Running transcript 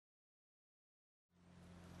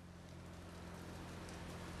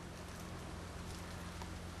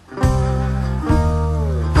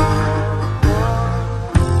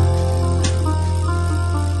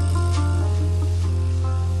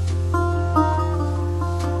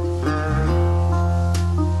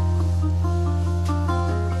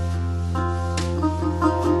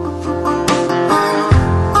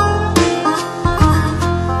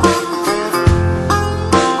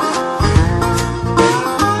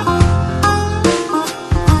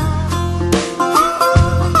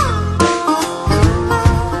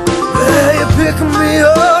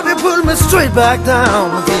straight back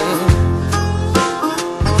down again.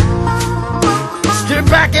 Straight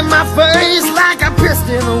back in my face like a pissed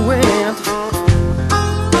in the wind.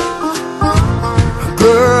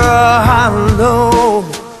 Girl, I know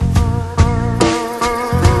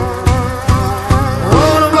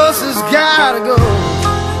one of us has gotta go.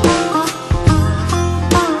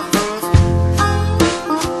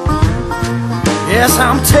 Yes,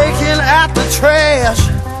 I'm taking out the trash.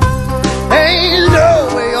 Ain't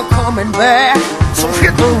no way you're coming back, so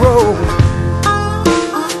hit the road.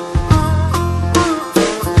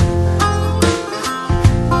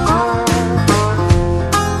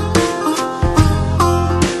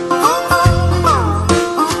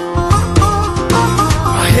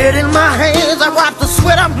 Head in my hands, I wipe the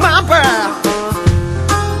sweat off my brow.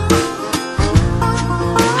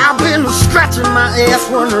 I've been scratching my ass,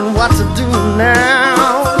 wondering what to do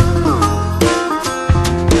now.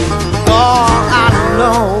 Oh, I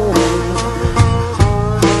know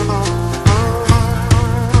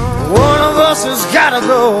one of us has gotta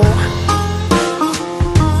go.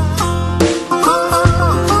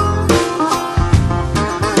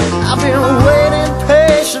 I've been waiting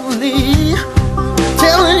patiently,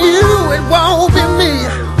 telling you it won't be me,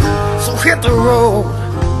 so hit the road.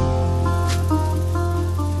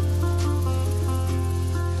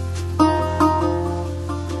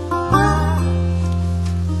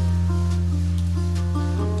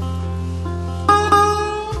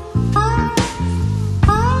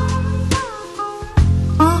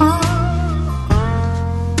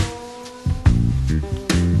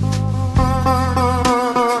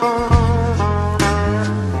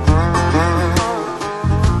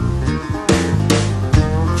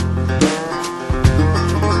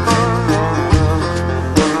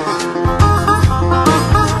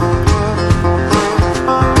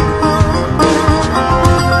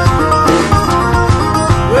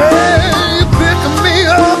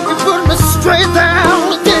 Straight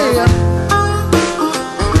down again.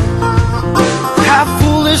 How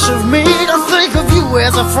foolish of me to think of you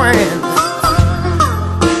as a friend.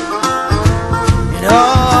 And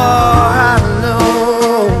all I know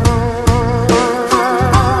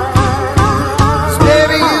is,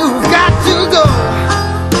 baby, you've got to go.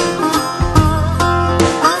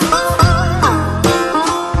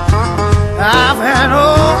 I've had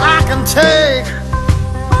all I can take,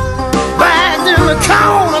 bagged in the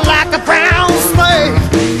corner like a brown slave.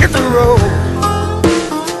 Hit the road.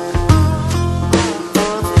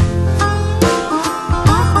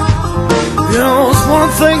 You know, it's one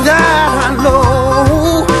thing that I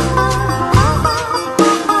know,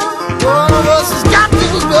 one of us has got to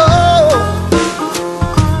go.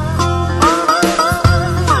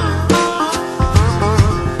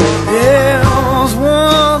 Yeah, there's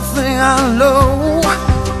one thing I know.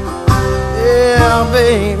 Yeah,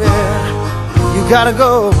 baby, you gotta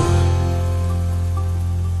go.